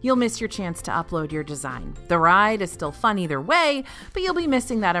board, you'll miss your chance to upload your design. The ride is still fun either way, but you'll be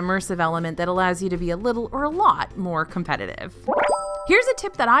missing that immersive element that allows you to be a little or a lot more competitive. Here's a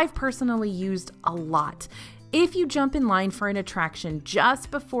tip that I've personally used a lot. If you jump in line for an attraction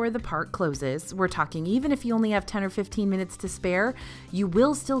just before the park closes, we're talking even if you only have 10 or 15 minutes to spare, you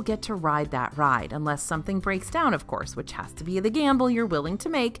will still get to ride that ride, unless something breaks down, of course, which has to be the gamble you're willing to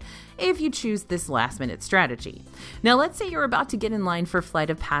make if you choose this last-minute strategy. Now, let's say you're about to get in line for Flight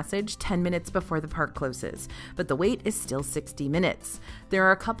of Passage 10 minutes before the park closes, but the wait is still 60 minutes. There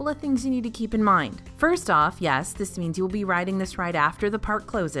are a couple of things you need to keep in mind. First off, yes, this means you will be riding this ride after the park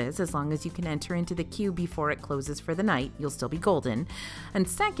closes, as long as you can enter into the queue before it closes for the night, you'll still be golden. And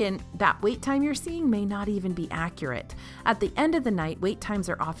second, that wait time you're seeing may not even be accurate. At the end of the night, wait times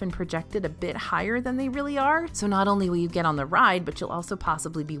are often projected a bit higher than they really are, so not only will you get on the ride, but you'll also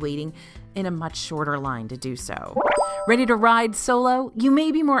possibly be waiting in a much shorter line to do so. Ready to ride solo? You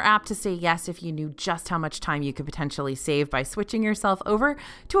may be more apt to say yes if you knew just how much time you could potentially save by switching yourself over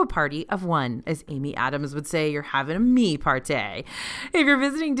to a party of one. As Amy Adams would say, you're having a me party. If you're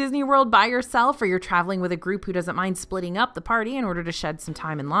visiting Disney World by yourself or you're traveling with a group who doesn't mind splitting up the party in order to shed some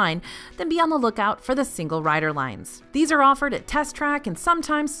time in line, then be on the lookout for the single rider lines. These are offered at Test Track and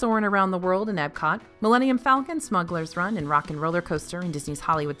sometimes Soarin' Around the World in Epcot, Millennium Falcon, Smuggler's Run, and Rock and Roller Coaster in Disney's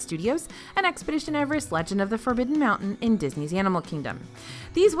Hollywood Studios, and Expedition Everest Legend of the Forbidden Mountain in Disney's Animal Kingdom.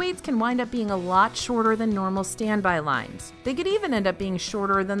 These waits can wind up being a lot shorter than normal standby lines. They could even end up being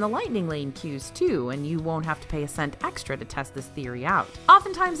shorter than the Lightning Lane queues too, and you won't have to pay a cent extra to test this theory out.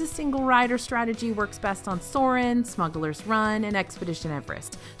 Oftentimes, a single rider strategy works best on Soarin', Smuggler's Run, and Expedition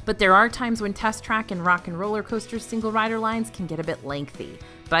Everest, but there are times when Test Track and Rock and Roller Coaster's single rider lines can get a bit lengthy,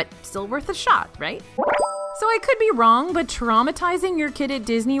 but still worth a shot, right? So I could be wrong, but traumatizing your kid at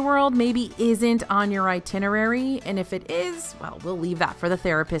Disney World maybe isn't on your itinerary, and if it is, well, we'll leave that for the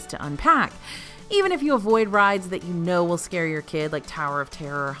therapist to unpack. Even if you avoid rides that you know will scare your kid, like Tower of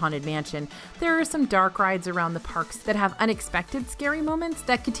Terror or Haunted Mansion, there are some dark rides around the parks that have unexpected scary moments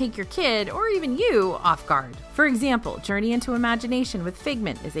that could take your kid, or even you, off guard. For example, Journey into Imagination with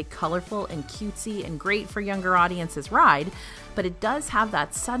Figment is a colorful and cutesy and great for younger audiences ride, but it does have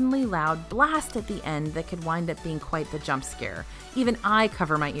that suddenly loud blast at the end that could wind up being quite the jump scare. Even I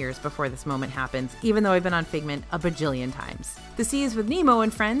cover my ears before this moment happens, even though I've been on Figment a bajillion times. The Seas with Nemo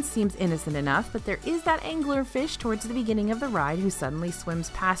and Friends seems innocent enough, but there is that anglerfish towards the beginning of the ride who suddenly swims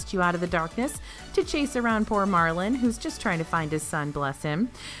past you out of the darkness to chase around poor Marlin, who's just trying to find his son, bless him.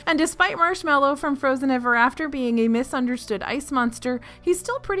 And despite Marshmallow from Frozen Ever After being a misunderstood ice monster, he's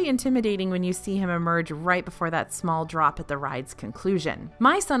still pretty intimidating when you see him emerge right before that small drop at the ride's conclusion.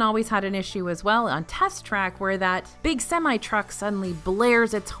 My son always had an issue as well on Test Track where that big semi-truck suddenly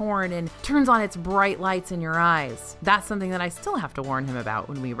blares its horn and turns on its bright lights in your eyes. That's something that I still have to warn him about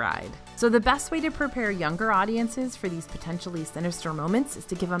when we ride. So the best way to prepare younger audiences for these potentially sinister moments is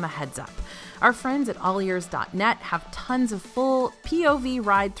to give them a heads up. Our friends at allears.net have tons of full POV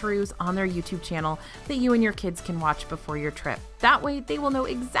ride-throughs on their YouTube channel that you and your kids can watch before your trip. That way, they will know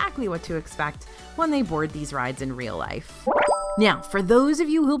exactly what to expect when they board these rides in real life. Now, for those of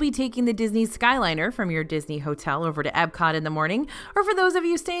you who'll be taking the Disney Skyliner from your Disney hotel over to Epcot in the morning, or for those of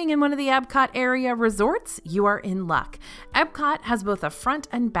you staying in one of the Epcot area resorts, you are in luck. Epcot has both a front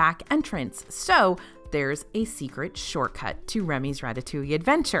and back entrance, so there's a secret shortcut to Remy's Ratatouille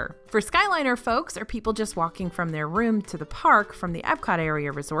adventure. For Skyliner folks, or people just walking from their room to the park from the Epcot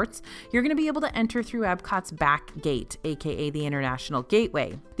area resorts, you're going to be able to enter through Epcot's back gate, aka the International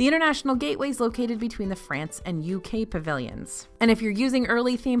Gateway. The International Gateway is located between the France and UK pavilions. And if you're using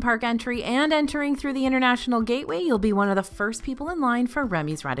early theme park entry and entering through the International Gateway, you'll be one of the first people in line for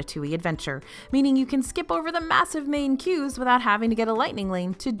Remy's Ratatouille adventure, meaning you can skip over the massive main queues without having to get a lightning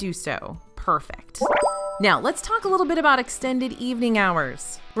lane to do so. Perfect. Now, let's talk a little bit about extended evening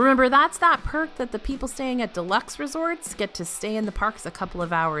hours. Remember, that's that perk that the people staying at deluxe resorts get to stay in the parks a couple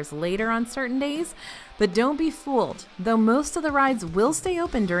of hours later on certain days. But don't be fooled. Though most of the rides will stay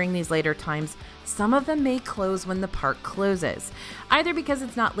open during these later times, some of them may close when the park closes, either because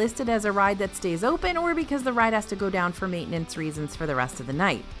it's not listed as a ride that stays open or because the ride has to go down for maintenance reasons for the rest of the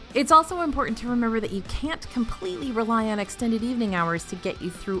night. It's also important to remember that you can't completely rely on extended evening hours to get you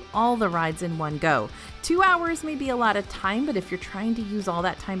through all the rides in one go. 2 hours may be a lot of time, but if you're trying to use all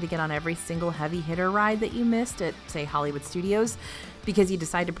that time to get on every single heavy hitter ride that you missed at, say, Hollywood Studios, because you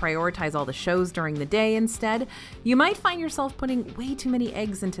decide to prioritize all the shows during the day instead, you might find yourself putting way too many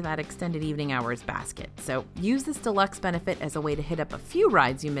eggs into that extended evening hours basket. So use this deluxe benefit as a way to hit up a few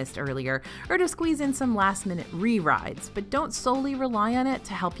rides you missed earlier, or to squeeze in some last minute re-rides, but don't solely rely on it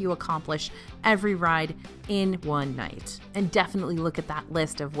to help you accomplish every ride in one night. And definitely look at that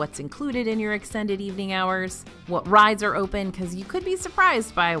list of what's included in your extended evening hours, what rides are open, because you could be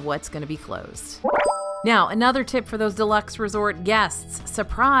surprised by what's going to be closed. Now, another tip for those deluxe resort guests.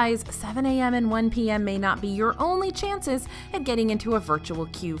 Surprise, 7 a.m. and 1 p.m. may not be your only chances at getting into a virtual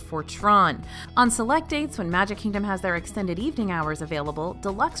queue for Tron. On select dates when Magic Kingdom has their extended evening hours available,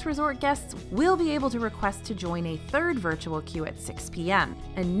 deluxe resort guests will be able to request to join a third virtual queue at 6 p.m.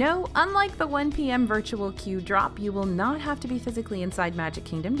 And no, unlike the 1 p.m. virtual queue drop, you will not have to be physically inside Magic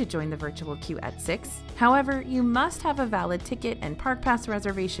Kingdom to join the virtual queue at 6. However, you must have a valid ticket and park pass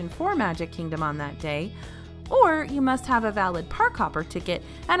reservation for Magic Kingdom on that day, or you must have a valid Park Hopper ticket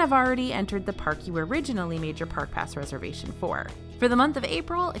and have already entered the park you originally made your Park Pass reservation for. For the month of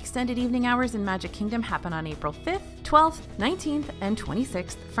April, extended evening hours in Magic Kingdom happen on April 5th, 12th, 19th, and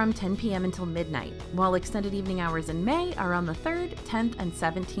 26th from 10 p.m. until midnight, while extended evening hours in May are on the 3rd, 10th, and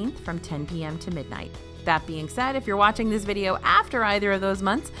 17th from 10 p.m. to midnight. That being said, if you're watching this video after either of those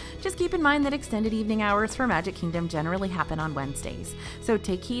months, just keep in mind that extended evening hours for Magic Kingdom generally happen on Wednesdays, so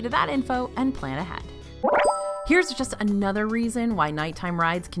take heed of that info and plan ahead. Here's just another reason why nighttime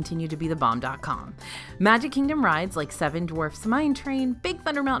rides continue to be the bomb.com. Magic Kingdom rides like Seven Dwarfs Mine Train, Big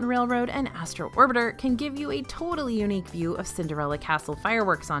Thunder Mountain Railroad, and Astro Orbiter can give you a totally unique view of Cinderella Castle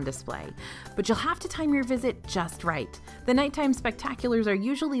fireworks on display. But you'll have to time your visit just right. The nighttime spectaculars are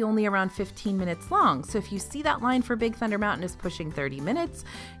usually only around 15 minutes long, so if you see that line for Big Thunder Mountain is pushing 30 minutes,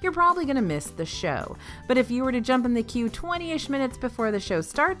 you're probably going to miss the show. But if you were to jump in the queue 20-ish minutes before the show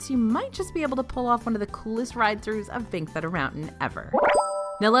starts, you might just be able to pull off one of the coolest ride-throughs of Big Thunder Mountain ever.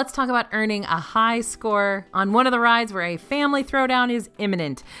 Now let's talk about earning a high score on one of the rides where a family throwdown is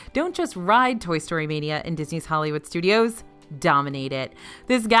imminent. Don't just ride Toy Story Mania in Disney's Hollywood Studios, dominate it.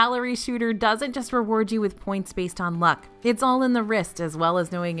 This gallery shooter doesn't just reward you with points based on luck. It's all in the wrist, as well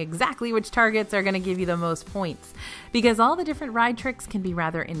as knowing exactly which targets are going to give you the most points. Because all the different ride tricks can be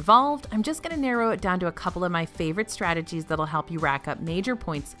rather involved, I'm just going to narrow it down to a couple of my favorite strategies that'll help you rack up major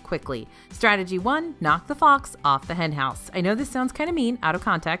points quickly. Strategy 1, knock the fox off the henhouse. I know this sounds kind of mean, out of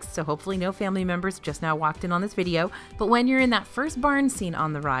context, so hopefully no family members just now walked in on this video, but when you're in that first barn scene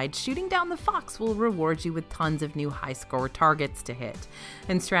on the ride, shooting down the fox will reward you with tons of new high score targets to hit.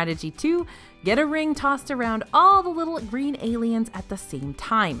 And strategy 2, get a ring tossed around all the little green aliens at the same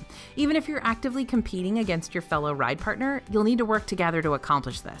time. Even if you're actively competing against your fellow ride partner, you'll need to work together to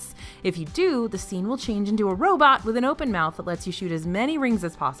accomplish this. If you do, the scene will change into a robot with an open mouth that lets you shoot as many rings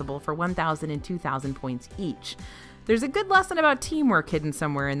as possible for 1,000 and 2,000 points each. There's a good lesson about teamwork hidden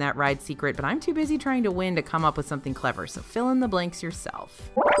somewhere in that ride secret, but I'm too busy trying to win to come up with something clever, so fill in the blanks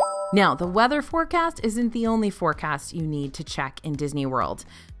yourself. Now, the weather forecast isn't the only forecast you need to check in Disney World.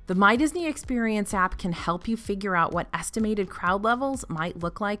 The My Disney Experience app can help you figure out what estimated crowd levels might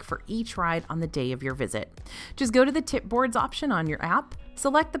look like for each ride on the day of your visit. Just go to the tip boards option on your app,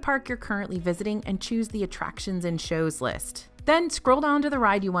 select the park you're currently visiting, and choose the attractions and shows list. Then scroll down to the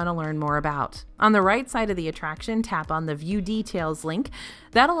ride you want to learn more about. On the right side of the attraction, tap on the View Details link.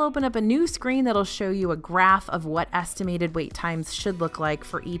 That'll open up a new screen that'll show you a graph of what estimated wait times should look like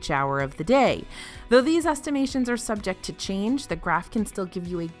for each hour of the day. Though these estimations are subject to change, the graph can still give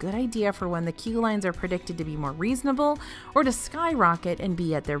you a good idea for when the queue lines are predicted to be more reasonable or to skyrocket and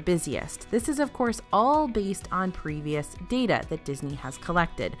be at their busiest. This is, of course, all based on previous data that Disney has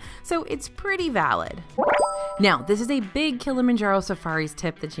collected, so it's pretty valid. Now, this is a big Kilimanjaro Safaris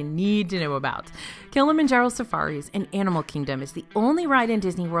tip that you need to know about. Kilimanjaro Safaris in Animal Kingdom is the only ride in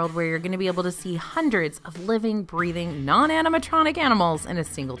Disney World where you're going to be able to see hundreds of living, breathing, non-animatronic animals in a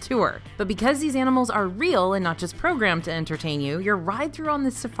single tour. But because these animals are real and not just programmed to entertain you, your ride through on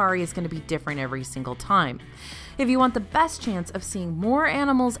this safari is going to be different every single time. If you want the best chance of seeing more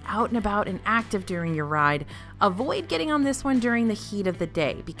animals out and about and active during your ride, avoid getting on this one during the heat of the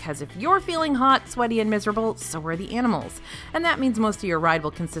day, because if you're feeling hot, sweaty, and miserable, so are the animals. And that means most of your ride will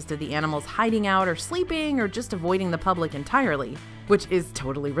consist of the animals hiding out or sleeping or just avoiding the public entirely, which is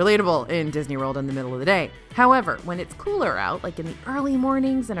totally relatable in Disney World in the middle of the day. However, when it's cooler out, like in the early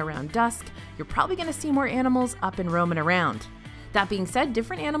mornings and around dusk, you're probably going to see more animals up and roaming around. That being said,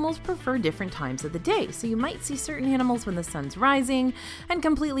 different animals prefer different times of the day, so you might see certain animals when the sun's rising and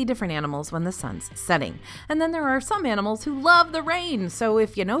completely different animals when the sun's setting. And then there are some animals who love the rain, so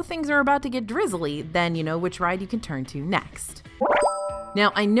if you know things are about to get drizzly, then you know which ride you can turn to next.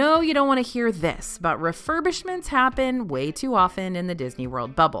 Now, I know you don't want to hear this, but refurbishments happen way too often in the Disney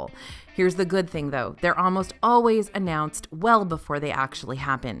World bubble. Here's the good thing though, they're almost always announced well before they actually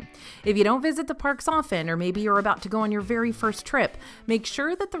happen. If you don't visit the parks often, or maybe you're about to go on your very first trip, make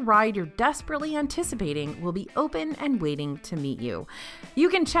sure that the ride you're desperately anticipating will be open and waiting to meet you. You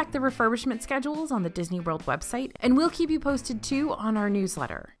can check the refurbishment schedules on the Disney World website, and we'll keep you posted too on our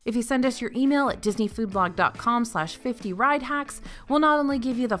newsletter. If you send us your email at disneyfoodblog.com/50ridehacks, we'll not only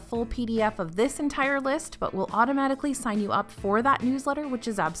give you the full PDF of this entire list, but we'll automatically sign you up for that newsletter, which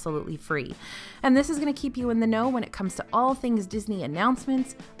is absolutely free. And this is going to keep you in the know when it comes to all things Disney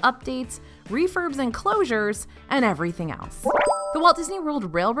announcements, updates, refurbs and closures, and everything else. The Walt Disney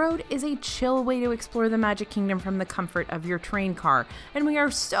World Railroad is a chill way to explore the Magic Kingdom from the comfort of your train car, and we are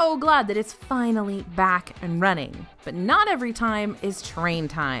so glad that it's finally back and running. But not every time is train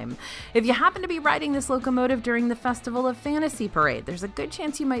time. If you happen to be riding this locomotive during the Festival of Fantasy Parade, there's a good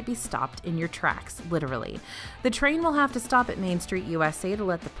chance you might be stopped in your tracks, literally. The train will have to stop at Main Street USA to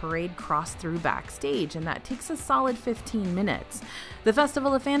let the parade cross through backstage, and that takes a solid 15 minutes. The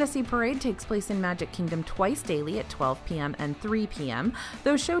Festival of Fantasy Parade takes place in Magic Kingdom twice daily at 12 p.m. and 3 3 p.m.,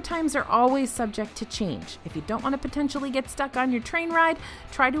 though show times are always subject to change. If you don't want to potentially get stuck on your train ride,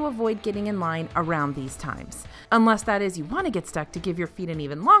 try to avoid getting in line around these times. Unless that is you want to get stuck to give your feet an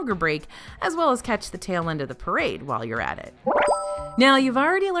even longer break, as well as catch the tail end of the parade while you're at it. Now, you've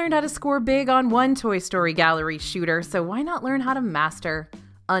already learned how to score big on one Toy Story gallery shooter, so why not learn how to master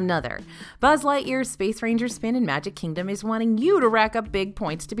another? Buzz Lightyear's Space Ranger spin in Magic Kingdom is wanting you to rack up big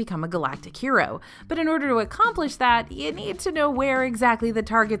points to become a galactic hero. But in order to accomplish that, you need to know where exactly the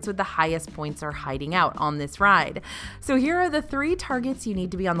targets with the highest points are hiding out on this ride. So here are the 3 targets you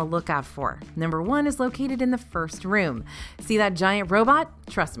need to be on the lookout for. Number 1 is located in the first room. See that giant robot?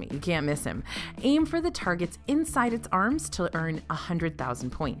 Trust me, you can't miss him. Aim for the targets inside its arms to earn 100,000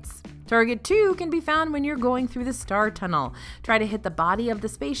 points. Target 2 can be found when you're going through the Star Tunnel. Try to hit the body of the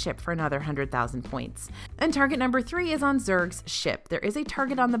spaceship for another 100,000 points. And target number 3 is on Zurg's ship. There is a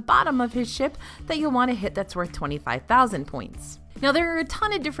target on the bottom of his ship that you'll want to hit that's worth 25,000 points. Now, there are a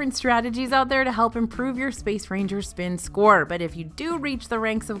ton of different strategies out there to help improve your Space Ranger spin score, but if you do reach the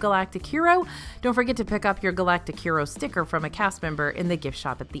ranks of Galactic Hero, don't forget to pick up your Galactic Hero sticker from a cast member in the gift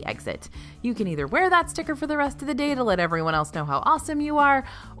shop at the exit. You can either wear that sticker for the rest of the day to let everyone else know how awesome you are,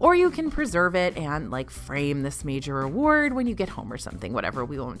 or you can preserve it and frame this major reward when you get home or something, whatever,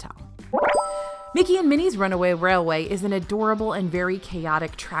 we won't tell. Mickey and Minnie's Runaway Railway is an adorable and very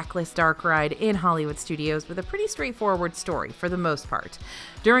chaotic trackless dark ride in Hollywood Studios with a pretty straightforward story for the most part.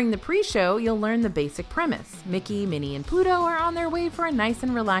 During the pre-show, you'll learn the basic premise. Mickey, Minnie, and Pluto are on their way for a nice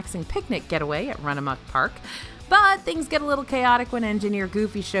and relaxing picnic getaway at Runamuck Park, but things get a little chaotic when engineer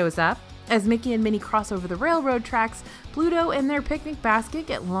Goofy shows up. As Mickey and Minnie cross over the railroad tracks, Pluto and their picnic basket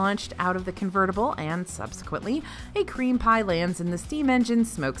get launched out of the convertible, and subsequently, a cream pie lands in the steam engine's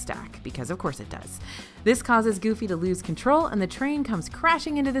smokestack, because of course it does. This causes Goofy to lose control, and the train comes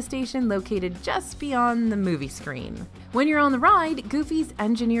crashing into the station located just beyond the movie screen. When you're on the ride, Goofy's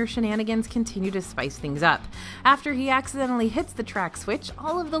engineer shenanigans continue to spice things up. After he accidentally hits the track switch,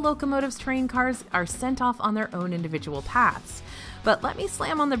 all of the locomotive's train cars are sent off on their own individual paths. But let me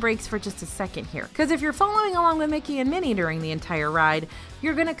slam on the brakes for just a second here, because if you're following along with Mickey and Minnie during the entire ride,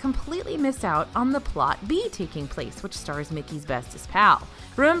 you're going to completely miss out on the plot B taking place, which stars Mickey's bestest pal.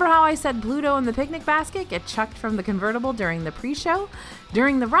 Remember how I said Pluto and the picnic basket get chucked from the convertible during the pre-show?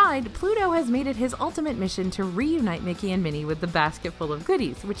 During the ride, Pluto has made it his ultimate mission to reunite Mickey and Minnie with the basket full of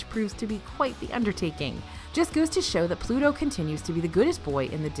goodies, which proves to be quite the undertaking. Just goes to show that Pluto continues to be the goodest boy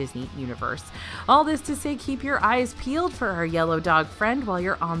in the Disney universe. All this to say, keep your eyes peeled for our yellow dog friend while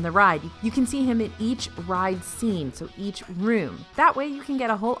you're on the ride. You can see him in each ride scene, so each room. That way you can get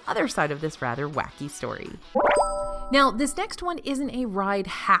a whole other side of this rather wacky story. Now, this next one isn't a ride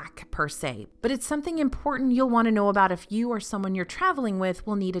hack per se, but it's something important you'll want to know about if you or someone you're traveling with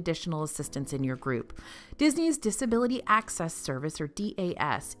will need additional assistance in your group. Disney's Disability Access Service, or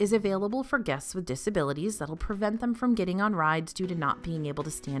DAS, is available for guests with disabilities that'll prevent them from getting on rides due to not being able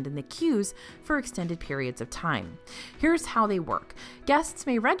to stand in the queues for extended periods of time. Here's how they work. Guests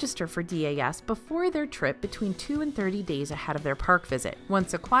may register for DAS before their trip between 2 and 30 days ahead of their park visit.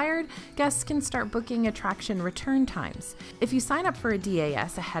 Once acquired, guests can start booking attraction return times. If you sign up for a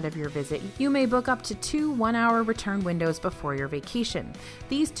DAS ahead of your visit, you may book up to 2 one-hour return windows before your vacation.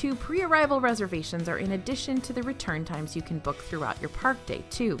 These 2 pre-arrival reservations are in addition to the return times you can book throughout your park day,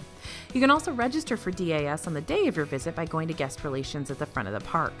 too. You can also register for DAS on the day of your visit by going to guest relations at the front of the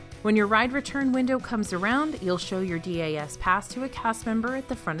park. When your ride return window comes around, you'll show your DAS pass to a cast member at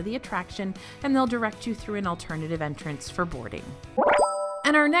the front of the attraction, and they'll direct you through an alternative entrance for boarding.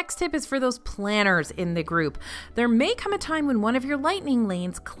 And our next tip is for those planners in the group. There may come a time when one of your lightning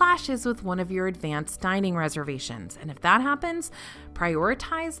lanes clashes with one of your advanced dining reservations. And if that happens,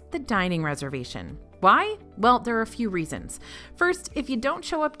 prioritize the dining reservation. Why? Well, there are a few reasons. First, if you don't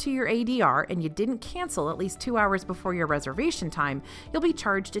show up to your ADR and you didn't cancel at least 2 hours before your reservation time, you'll be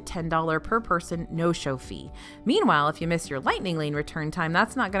charged a $10 per person no-show fee. Meanwhile, if you miss your lightning lane return time,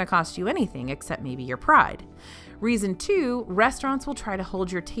 that's not going to cost you anything except maybe your pride. Reason 2, restaurants will try to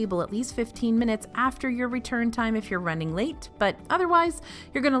hold your table at least 15 minutes after your return time if you're running late, but otherwise,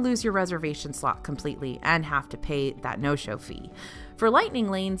 you're going to lose your reservation slot completely and have to pay that no-show fee. For lightning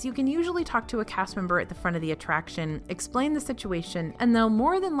lanes, you can usually talk to a cast member at the front of the attraction, explain the situation, and they'll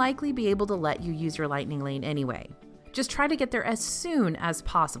more than likely be able to let you use your lightning lane anyway. Just try to get there as soon as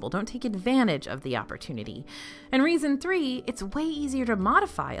possible. Don't take advantage of the opportunity. And reason 3, it's way easier to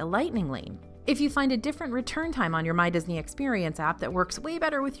modify a lightning lane. If you find a different return time on your My Disney Experience app that works way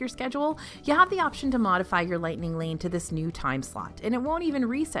better with your schedule, you have the option to modify your lightning lane to this new time slot, and it won't even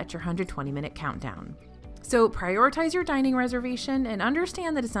reset your 120-minute countdown. So prioritize your dining reservation and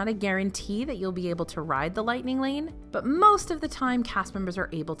understand that it's not a guarantee that you'll be able to ride the Lightning Lane, but most of the time cast members are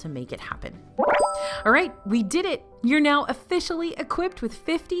able to make it happen. All right, we did it. You're now officially equipped with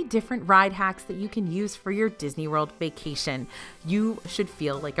 50 different ride hacks that you can use for your Disney World vacation. You should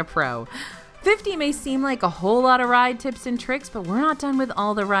feel like a pro. 50 may seem like a whole lot of ride tips and tricks, but we're not done with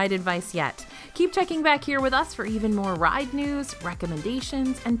all the ride advice yet. Keep checking back here with us for even more ride news,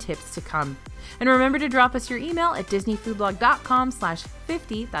 recommendations, and tips to come. And remember to drop us your email at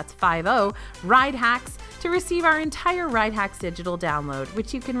disneyfoodblog.com/50, that's 50, ride hacks to receive our entire Ride Hacks digital download,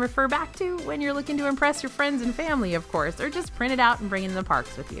 which you can refer back to when you're looking to impress your friends and family, of course, or just print it out and bring it in the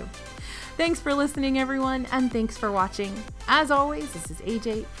parks with you. Thanks for listening, everyone, and thanks for watching. As always, this is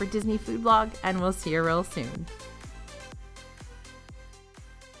AJ for Disney Food Blog, and we'll see you real soon.